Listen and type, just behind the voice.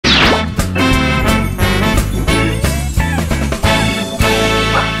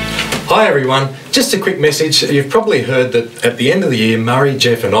Hi everyone, just a quick message. You've probably heard that at the end of the year, Murray,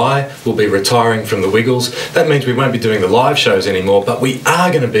 Jeff and I will be retiring from the Wiggles. That means we won't be doing the live shows anymore, but we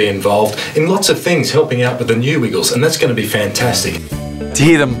are going to be involved in lots of things helping out with the new Wiggles, and that's going to be fantastic. To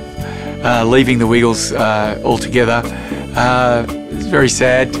hear them leaving the Wiggles altogether, it's very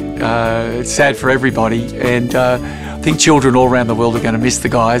sad. It's sad for everybody, and I think children all around the world are going to miss the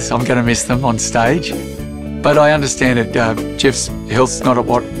guys. I'm going to miss them on stage. But I understand that Jeff's health's not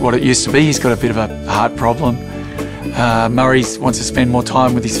what it used to be. He's got a bit of a heart problem. Murray wants to spend more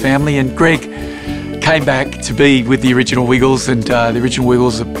time with his family, and Greg came back to be with the original Wiggles, and the original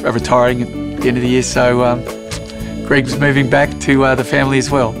Wiggles are retiring at the end of the year, so Greg's moving back to the family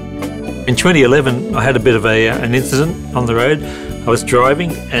as well. In 2011, I had a bit of an incident on the road. I was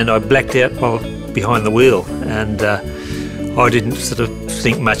driving and I blacked out while behind the wheel, and I didn't sort of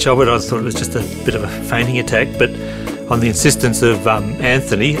think much of it. I thought it was just a bit of a fainting attack, but on the insistence of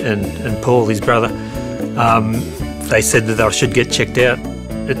Anthony and Paul, his brother, they said that I should get checked out.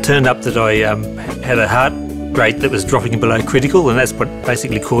 It turned up that I had a heart rate that was dropping below critical, and that's what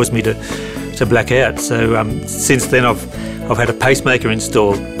basically caused me to black out. So since then I've had a pacemaker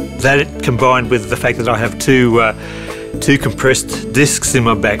installed. That combined with the fact that I have two compressed discs in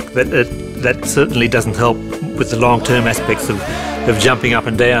my back, that certainly doesn't help with the long-term aspects of jumping up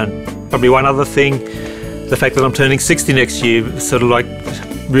and down. Probably one other thing, the fact that I'm turning 60 next year sort of like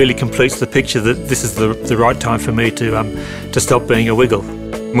really completes the picture that this is the right time for me to stop being a Wiggle.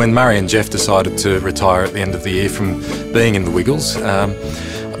 When Murray and Jeff decided to retire at the end of the year from being in the Wiggles,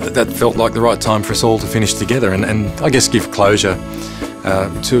 that felt like the right time for us all to finish together and I guess give closure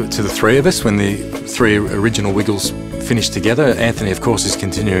to the three of us when the three original Wiggles finished together. Anthony, of course, is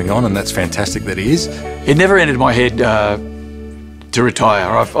continuing on, and that's fantastic that he is. It never entered my head to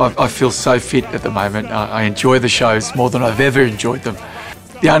retire. I feel so fit at the moment. I enjoy the shows more than I've ever enjoyed them.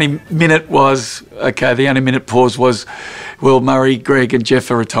 The only minute pause was, well, Murray, Greg and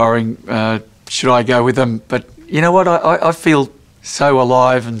Jeff are retiring. Should I go with them? But you know what? I feel so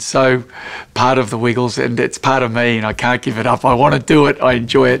alive and so part of the Wiggles, and it's part of me and I can't give it up. I want to do it. I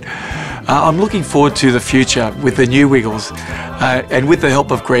enjoy it. I'm looking forward to the future with the new Wiggles and with the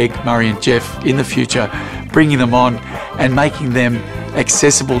help of Greg, Murray and Jeff in the future, bringing them on and making them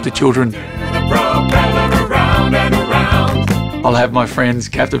accessible to children. I'll have my friends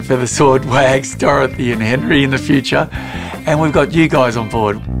Captain Feathersword, Wags, Dorothy and Henry in the future, and we've got you guys on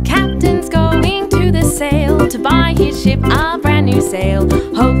board. Captain's going to the sail to buy his ship a brand new sail.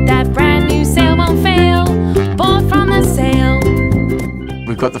 Hope that brand new sail won't fail. Bought from the sail.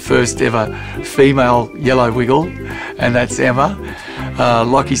 We've got the first ever female yellow Wiggle, and that's Emma.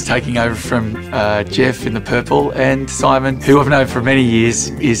 Lockie's taking over from Jeff in the purple, and Simon, who I've known for many years,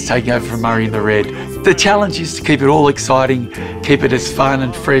 is taking over from Murray in the red. The challenge is to keep it all exciting, keep it as fun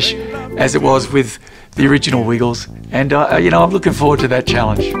and fresh as it was with the original Wiggles, and you know, I'm looking forward to that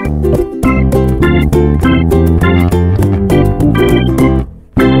challenge.